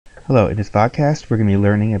Hello, in this podcast we're going to be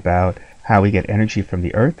learning about how we get energy from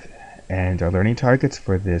the Earth, and our learning targets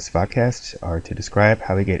for this podcast are to describe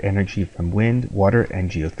how we get energy from wind, water, and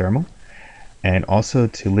geothermal, and also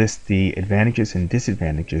to list the advantages and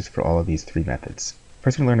disadvantages for all of these three methods.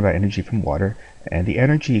 First we're going to learn about energy from water, and the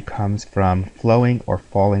energy comes from flowing or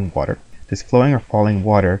falling water. This flowing or falling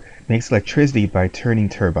water makes electricity by turning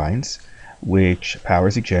turbines, which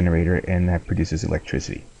powers a generator and that produces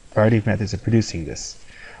electricity. A variety of methods of producing this.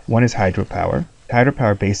 One is hydropower.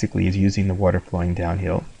 Hydropower basically is using the water flowing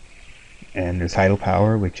downhill. And there's tidal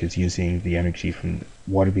power, which is using the energy from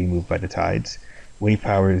water being moved by the tides. Wave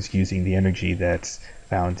power is using the energy that's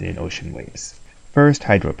found in ocean waves. First,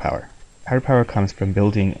 hydropower. Hydropower comes from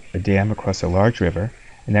building a dam across a large river,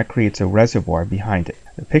 and that creates a reservoir behind it.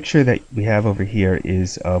 The picture that we have over here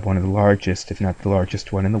is of one of the largest, if not the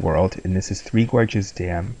largest one in the world, and this is Three Gorges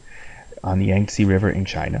Dam on the Yangtze River in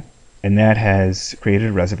China. And that has created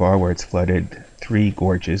a reservoir where it's flooded three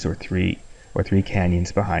gorges or three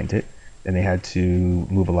canyons behind it. And they had to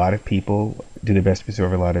move a lot of people, do their best to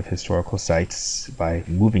preserve a lot of historical sites by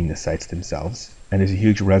moving the sites themselves. And there's a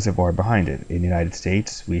huge reservoir behind it. In the United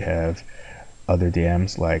States, we have other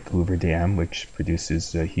dams like Hoover Dam, which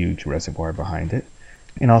produces a huge reservoir behind it.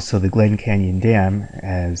 And also the Glen Canyon Dam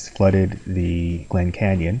has flooded the Glen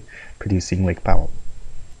Canyon, producing Lake Powell.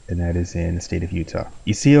 And that is in the state of Utah.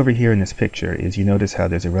 You see over here in this picture is you notice how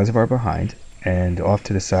there's a reservoir behind, and off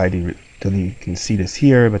to the side you can see this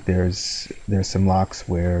here, but there's some locks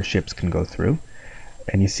where ships can go through.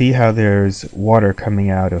 And you see how there's water coming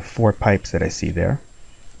out of four pipes that I see there.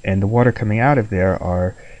 And the water coming out of there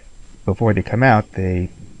are, before they come out, they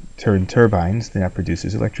turn turbines, and that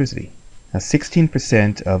produces electricity. Now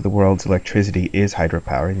 16% of the world's electricity is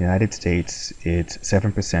hydropower. In the United States, it's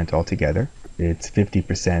 7% altogether. It's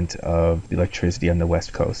 50% of the electricity on the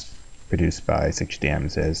West Coast, produced by such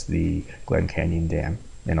dams as the Glen Canyon Dam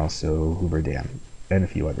and also Hoover Dam and a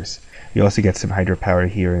few others. We also get some hydropower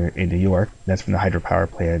here in New York. That's from the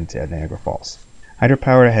hydropower plant at Niagara Falls.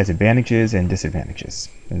 Hydropower has advantages and disadvantages,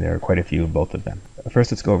 and there are quite a few of both of them.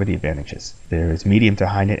 First, let's go over the advantages. There is medium to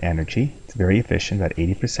high net energy. It's very efficient, about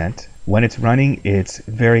 80%. When it's running, it's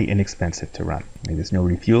very inexpensive to run. There's no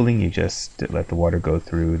refueling. You just let the water go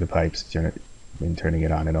through the pipes, turning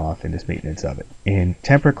it on and off, and just maintenance of it. In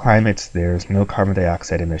temperate climates, there's no carbon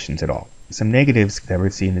dioxide emissions at all. Some negatives that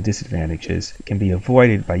we're seeing, the disadvantages, can be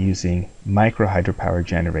avoided by using micro hydropower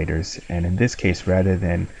generators, and in this case, rather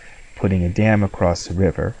than putting a dam across the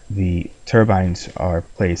river, the turbines are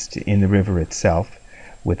placed in the river itself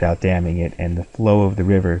without damming it, and the flow of the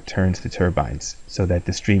river turns the turbines so that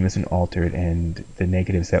the stream isn't altered, and the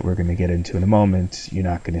negatives that we're going to get into in a moment you're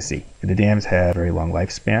not going to see. The dams have a very long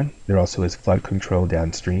lifespan. There also is flood control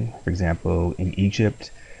downstream. For example, in Egypt,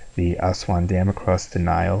 the Aswan Dam across the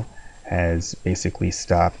Nile has basically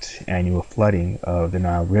stopped annual flooding of the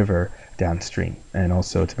Nile River downstream, and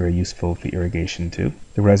also it's very useful for irrigation too.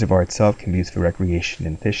 The reservoir itself can be used for recreation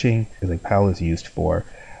and fishing, as Lake Powell is used for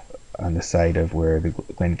on the site of where the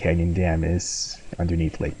Glen Canyon Dam is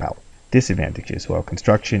underneath Lake Powell. Disadvantages: well,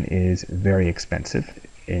 construction is very expensive.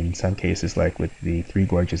 In some cases, like with the Three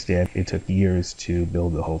Gorges Dam, it took years to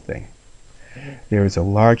build the whole thing. There is a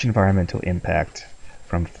large environmental impact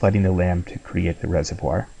from flooding the land to create the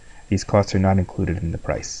reservoir. These costs are not included in the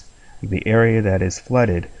price. The area that is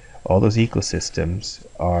flooded, all those ecosystems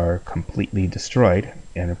are completely destroyed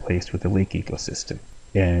and replaced with a lake ecosystem.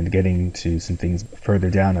 And getting to some things further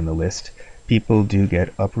down on the list, people do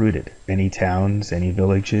get uprooted. Any towns, any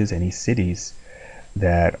villages, any cities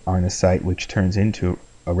that are on a site which turns into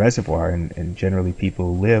a reservoir, and generally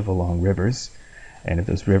people live along rivers, and if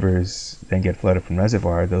those rivers then get flooded from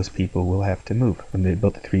reservoir, those people will have to move. When they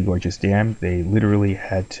built the Three Gorges Dam, they literally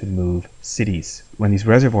had to move cities. When these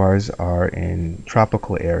reservoirs are in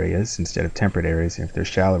tropical areas instead of temperate areas, and if they're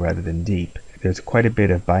shallow rather than deep, there's quite a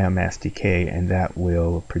bit of biomass decay, and that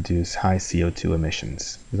will produce high CO2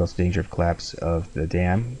 emissions. There's also danger of collapse of the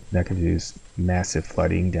dam. That can produce massive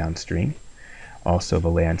flooding downstream. Also the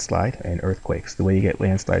landslide and earthquakes. The way you get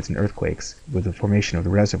landslides and earthquakes, with the formation of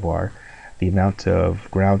the reservoir, the amount of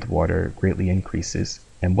groundwater greatly increases.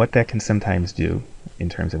 And what that can sometimes do in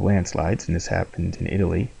terms of landslides, and this happened in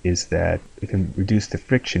Italy, is that it can reduce the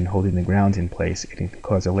friction holding the ground in place. It can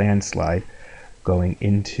cause a landslide going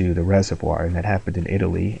into the reservoir, and that happened in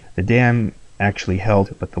Italy. The dam actually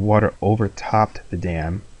held, but the water overtopped the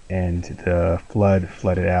dam, and the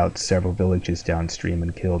flooded out several villages downstream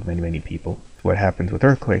and killed many, many people. What happens with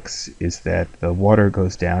earthquakes is that the water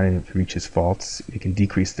goes down, and if it reaches faults, it can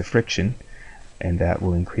decrease the friction, and that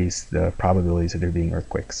will increase the probabilities of there being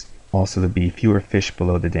earthquakes. Also, there'll be fewer fish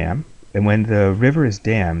below the dam, And when the river is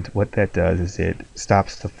dammed, what that does is it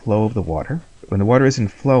stops the flow of the water. When the water isn't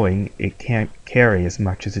flowing, it can't carry as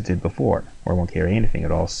much as it did before, or won't carry anything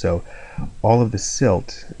at all. So all of the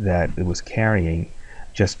silt that it was carrying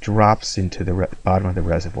just drops into the bottom of the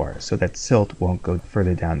reservoir. So that silt won't go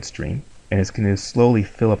further downstream. And it's going to slowly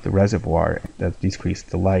fill up the reservoir. That decrease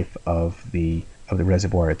the life of the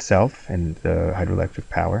reservoir itself and the hydroelectric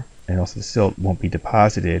power. And also the silt won't be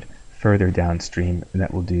deposited further downstream, and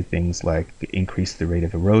that will do things like increase the rate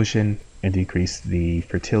of erosion and decrease the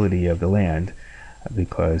fertility of the land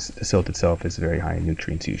because the silt itself is very high in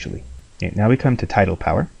nutrients usually. Okay, now we come to tidal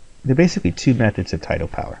power. There are basically two methods of tidal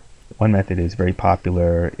power. One method is very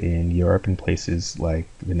popular in Europe and places like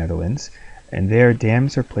the Netherlands, and there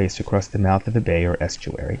dams are placed across the mouth of a bay or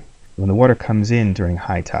estuary. When the water comes in during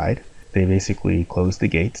high tide, they basically close the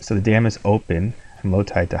gates. So the dam is open from low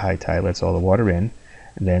tide to high tide, lets all the water in,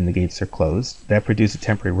 and then the gates are closed. That produces a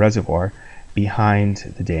temporary reservoir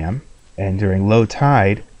behind the dam, and during low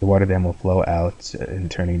tide, the water then will flow out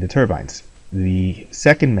and turn into turbines. The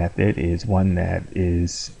second method is one that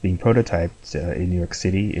is being prototyped in New York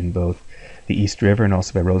City in both the East River and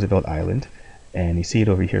also by Roosevelt Island. And you see it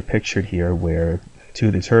over here pictured here where two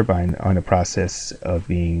of the turbines are in a process of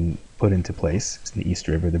being put into place. In the East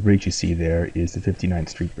River, the bridge you see there is the 59th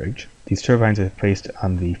Street Bridge. These turbines are placed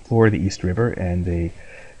on the floor of the East River and they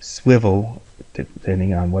swivel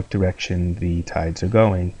depending on what direction the tides are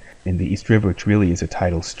going. In the East River, which really is a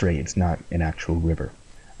tidal strait, it's not an actual river.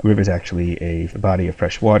 A river is actually a body of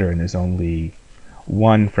fresh water, and there's only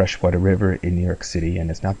one freshwater river in New York City, and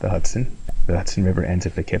it's not the Hudson. The Hudson River ends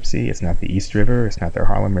at Poughkeepsie. It's not the East River. It's not the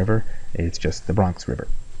Harlem River. It's just the Bronx River.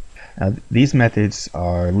 Now, these methods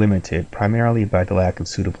are limited primarily by the lack of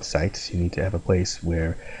suitable sites. You need to have a place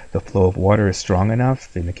where the flow of water is strong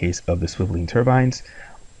enough, in the case of the swiveling turbines,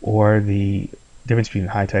 or the difference between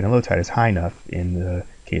high tide and low tide is high enough in the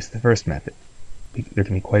case of the first method. There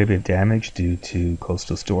can be quite a bit of damage due to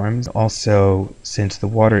coastal storms. Also, since the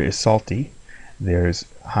water is salty, there's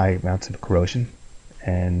high amounts of corrosion,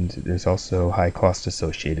 and there's also high cost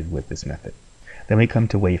associated with this method. Then we come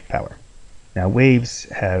to wave power. Now, waves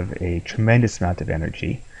have a tremendous amount of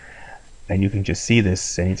energy, and you can just see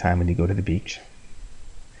this anytime when you go to the beach.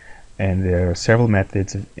 And there are several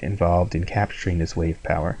methods involved in capturing this wave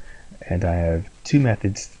power, and I have two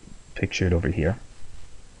methods pictured over here.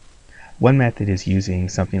 One method is using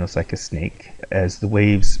something that looks like a snake. As the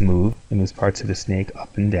waves move, it moves parts of the snake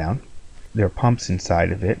up and down. There are pumps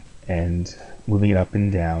inside of it, and moving it up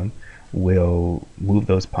and down will move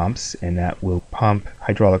those pumps, and that will pump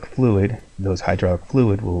hydraulic fluid. Those hydraulic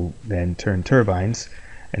fluid will then turn turbines,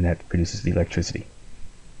 and that produces the electricity.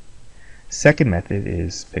 Second method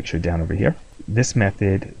is pictured down over here. This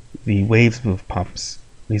method, the waves move pumps.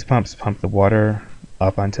 These pumps pump the water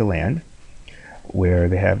up onto land, where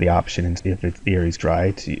they have the option, if the area is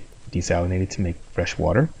dry, to desalinate it to make fresh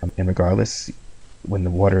water. And regardless, when the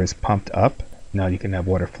water is pumped up, now you can have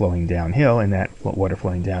water flowing downhill, and that water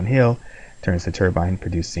flowing downhill turns the turbine,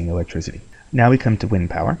 producing electricity. Now we come to wind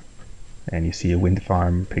power, and you see a wind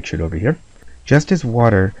farm pictured over here. Just as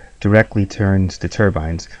water directly turns the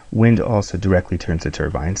turbines, wind also directly turns the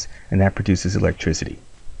turbines, and that produces electricity.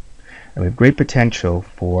 And we have great potential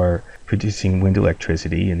for producing wind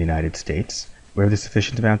electricity in the United States. Where there's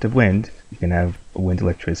sufficient amount of wind, you can have wind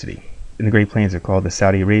electricity. In the Great Plains, they're called the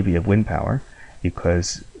Saudi Arabia of wind power,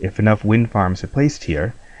 because if enough wind farms are placed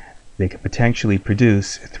here, they could potentially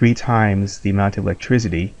produce 3 times the amount of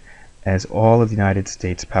electricity as all of the United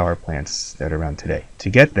States power plants that are around today. To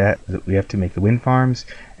get that, we have to make the wind farms,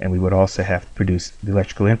 and we would also have to produce the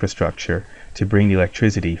electrical infrastructure to bring the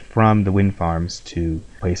electricity from the wind farms to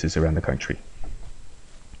places around the country.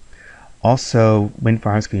 Also, wind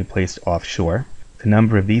farms can be placed offshore. The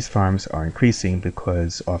number of these farms are increasing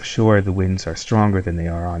because offshore the winds are stronger than they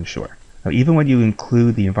are onshore. Now, even when you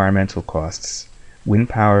include the environmental costs, wind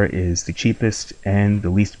power is the cheapest and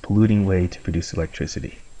the least polluting way to produce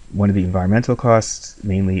electricity. One of the environmental costs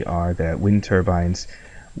mainly are that wind turbines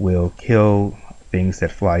will kill things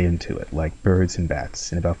that fly into it, like birds and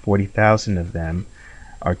bats, and about 40,000 of them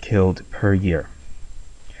are killed per year.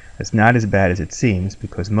 It's not as bad as it seems,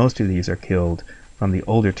 because most of these are killed from the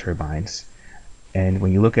older turbines, and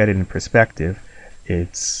when you look at it in perspective,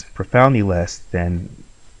 it's profoundly less than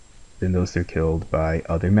those that are killed by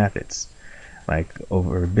other methods. Like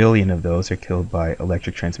over 1 billion of those are killed by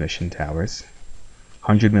electric transmission towers.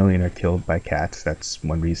 100 million are killed by cats. That's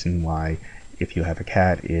one reason why, if you have a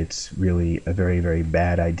cat, it's really a very, very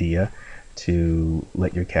bad idea to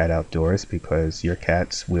let your cat outdoors, because your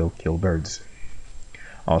cats will kill birds.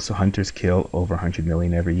 Also, hunters kill over 100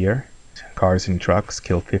 million every year. cars and trucks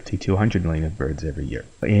kill 50 to 100 million of birds every year.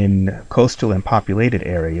 In coastal and populated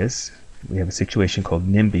areas, we have a situation called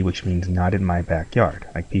NIMBY, which means not in my backyard.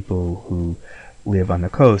 Like people who live on the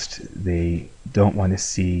coast, they don't want to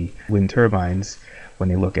see wind turbines when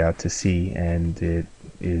they look out to sea, and it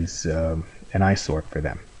is an eyesore for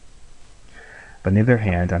them. But on the other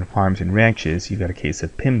hand, on farms and ranches, you've got a case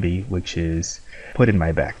of PIMBY, which is put in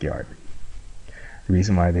my backyard. The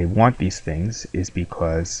reason why they want these things is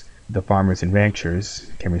because the farmers and ranchers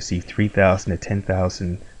can receive $3,000 to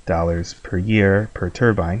 $10,000 per year per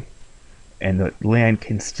turbine, and the land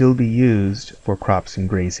can still be used for crops and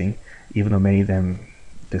grazing, even though many of them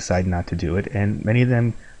decide not to do it, and many of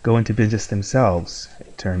them go into business themselves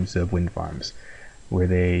in terms of wind farms, where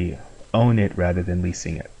they own it rather than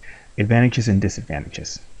leasing it. Advantages and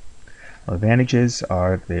disadvantages. Well, advantages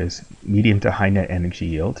are there's medium to high net energy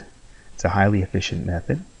yield. It's a highly efficient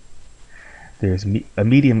method. There's a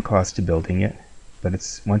medium cost to building it, but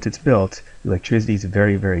once it's built, electricity is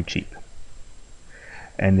very, very cheap.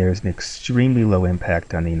 And there's an extremely low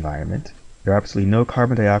impact on the environment. There are absolutely no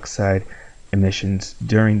carbon dioxide emissions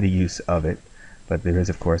during the use of it, but there is,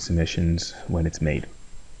 of course, emissions when it's made.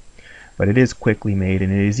 But it is quickly made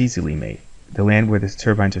and it is easily made. The land where the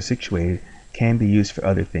turbines are situated can be used for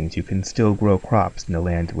other things. You can still grow crops in the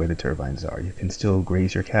land where the turbines are. You can still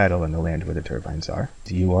graze your cattle in the land where the turbines are.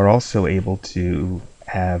 You are also able to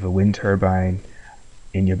have a wind turbine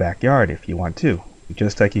in your backyard if you want to.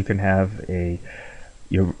 Just like you can have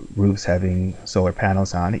your roofs having solar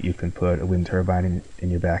panels on it, you can put a wind turbine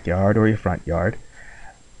in your backyard or your front yard,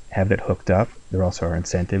 have that hooked up. There also are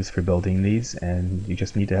incentives for building these, and you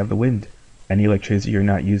just need to have the wind. Any electricity you're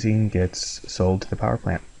not using gets sold to the power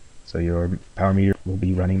plant, so your power meter will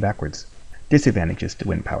be running backwards. Disadvantages to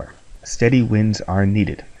wind power. Steady winds are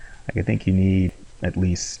needed. I think you need at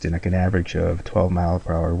least an average of 12 mile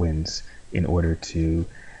per hour winds in order to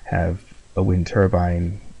have a wind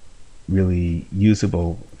turbine really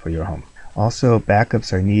usable for your home. Also,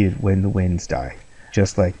 backups are needed when the winds die,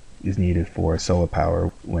 just like is needed for solar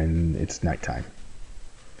power when it's nighttime.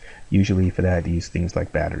 Usually for that, you use things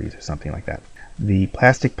like batteries or something like that. The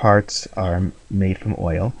plastic parts are made from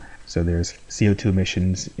oil, so there's CO2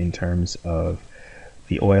 emissions in terms of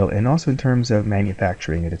the oil and also in terms of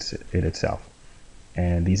manufacturing it itself.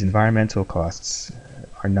 And these environmental costs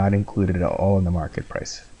are not included at all in the market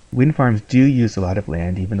price. Wind farms do use a lot of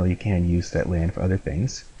land, even though you can use that land for other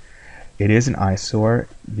things. It is an eyesore.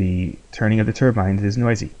 The turning of the turbines is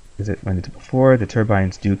noisy. As I mentioned before, the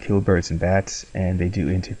turbines do kill birds and bats, and they do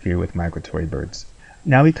interfere with migratory birds.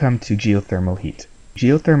 Now we come to geothermal heat.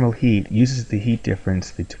 Geothermal heat uses the heat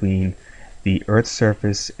difference between the Earth's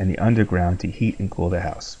surface and the underground to heat and cool the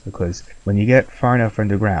house, because when you get far enough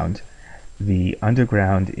underground, the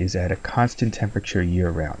underground is at a constant temperature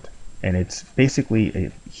year-round, and it's basically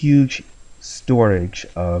a huge storage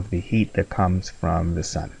of the heat that comes from the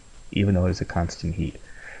sun, even though it's a constant heat.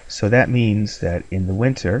 So that means that in the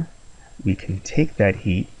winter, we can take that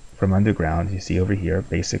heat from underground. You see over here,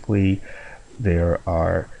 basically there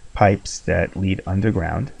are pipes that lead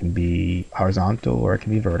underground. It can be horizontal or it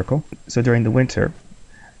can be vertical. So during the winter,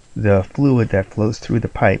 the fluid that flows through the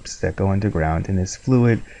pipes that go underground, and this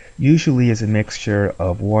fluid usually is a mixture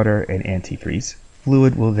of water and antifreeze.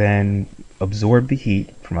 Fluid will then absorb the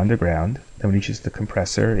heat from underground, then reaches the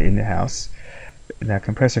compressor in the house. That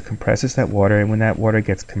compressor compresses that water, and when that water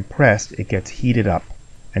gets compressed, it gets heated up.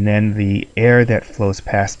 And then the air that flows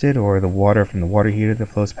past it, or the water from the water heater that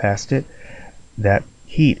flows past it, that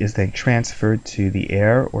heat is then transferred to the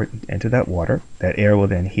air and to that water. That air will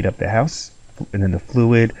then heat up the house, and then the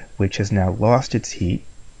fluid, which has now lost its heat,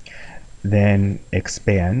 then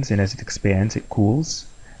expands, and as it expands, it cools,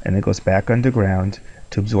 and then goes back underground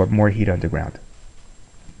to absorb more heat underground.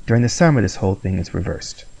 During the summer, this whole thing is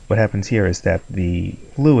reversed. What happens here is that the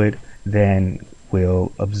fluid then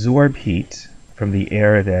will absorb heat from the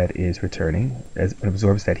air that is returning. As it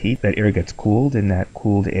absorbs that heat, that air gets cooled, and that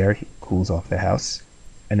cooled air cools off the house.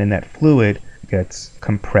 And then that fluid gets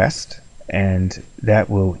compressed, and that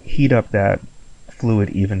will heat up that fluid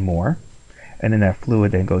even more. And then that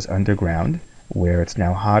fluid then goes underground, where it's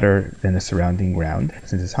now hotter than the surrounding ground.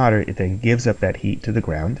 Since it's hotter, it then gives up that heat to the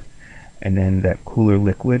ground. And then that cooler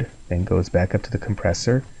liquid then goes back up to the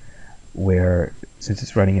compressor, where, since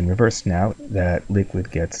it's running in reverse now, that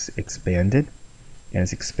liquid gets expanded. And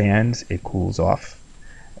as it expands, it cools off.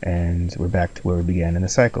 And we're back to where we began in the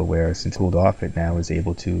cycle, where since it cooled off, it now is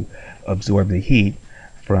able to absorb the heat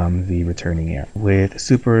from the returning air. With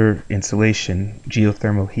super insulation,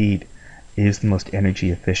 geothermal heat is the most energy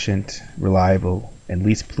efficient, reliable, and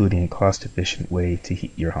least polluting and cost efficient way to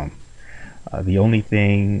heat your home. The only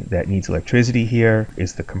thing that needs electricity here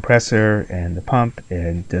is the compressor and the pump,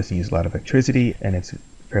 and doesn't use a lot of electricity, and it's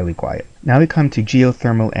fairly quiet. Now we come to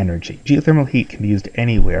geothermal energy. Geothermal heat can be used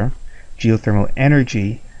anywhere. Geothermal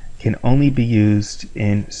energy can only be used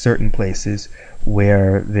in certain places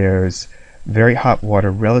where there's very hot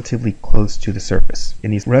water relatively close to the surface.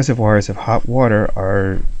 And these reservoirs of hot water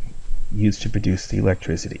are used to produce the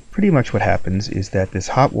electricity. Pretty much what happens is that this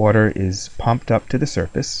hot water is pumped up to the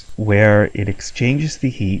surface where it exchanges the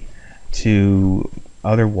heat to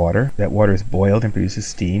other water. That water is boiled and produces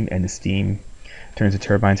steam, and the steam turns the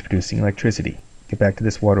turbines producing electricity. Get back to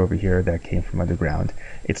this water over here that came from underground.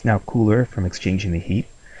 It's now cooler from exchanging the heat,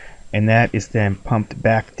 and that is then pumped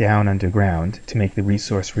back down underground to make the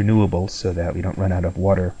resource renewable so that we don't run out of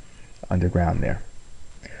water underground there.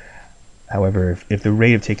 However, if the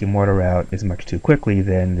rate of taking water out is much too quickly,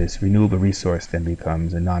 then this renewable resource then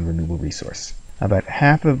becomes a non-renewable resource. About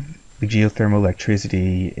half of the geothermal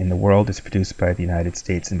electricity in the world is produced by the United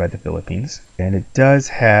States and by the Philippines, and it does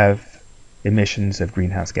have emissions of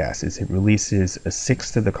greenhouse gases. It releases a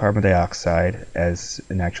sixth of the carbon dioxide as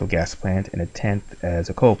a natural gas plant and a tenth as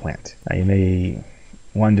a coal plant. Now you may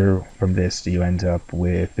wonder from this, do you end up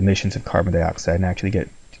with emissions of carbon dioxide? And actually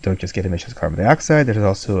don't just get emissions of carbon dioxide, there's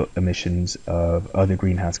also emissions of other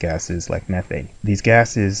greenhouse gases like methane. These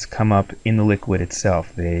gases come up in the liquid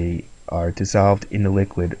itself. They are dissolved in the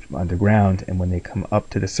liquid from underground, and when they come up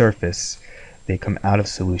to the surface, they come out of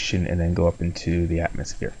solution and then go up into the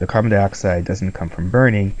atmosphere. The carbon dioxide doesn't come from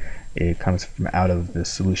burning, it comes from out of the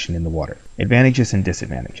solution in the water. Advantages and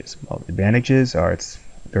disadvantages. Well, advantages are it's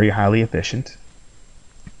very highly efficient,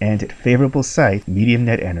 and at favorable site, medium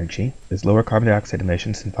net energy. There's lower carbon dioxide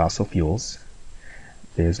emissions than fossil fuels.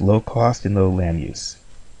 There's low cost and low land use.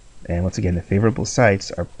 And once again, the favorable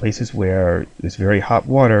sites are places where there's very hot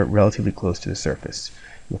water relatively close to the surface.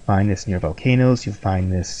 You'll find this near volcanoes, you'll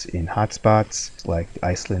find this in hotspots, like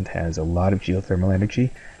Iceland has a lot of geothermal energy.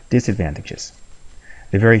 Disadvantages.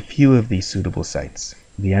 There are very few of these suitable sites.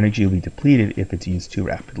 The energy will be depleted if it's used too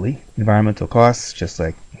rapidly. Environmental costs, just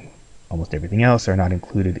like almost everything else, are not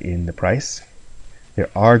included in the price. There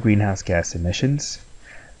are greenhouse gas emissions.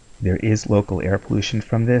 There is local air pollution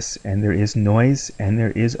from this, and there is noise, and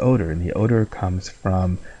there is odor. And the odor comes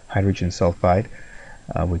from hydrogen sulfide,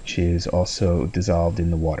 which is also dissolved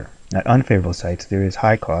in the water. At unfavorable sites, there is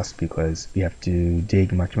high cost because you have to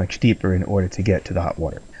dig much, much deeper in order to get to the hot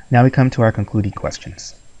water. Now we come to our concluding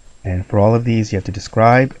questions. And for all of these, you have to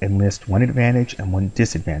describe and list one advantage and one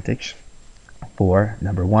disadvantage for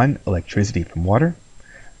number 1, electricity from water,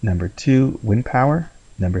 number 2, wind power,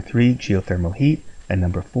 number 3, geothermal heat, and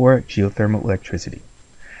number 4, geothermal electricity.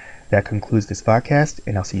 That concludes this podcast,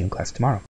 and I'll see you in class tomorrow.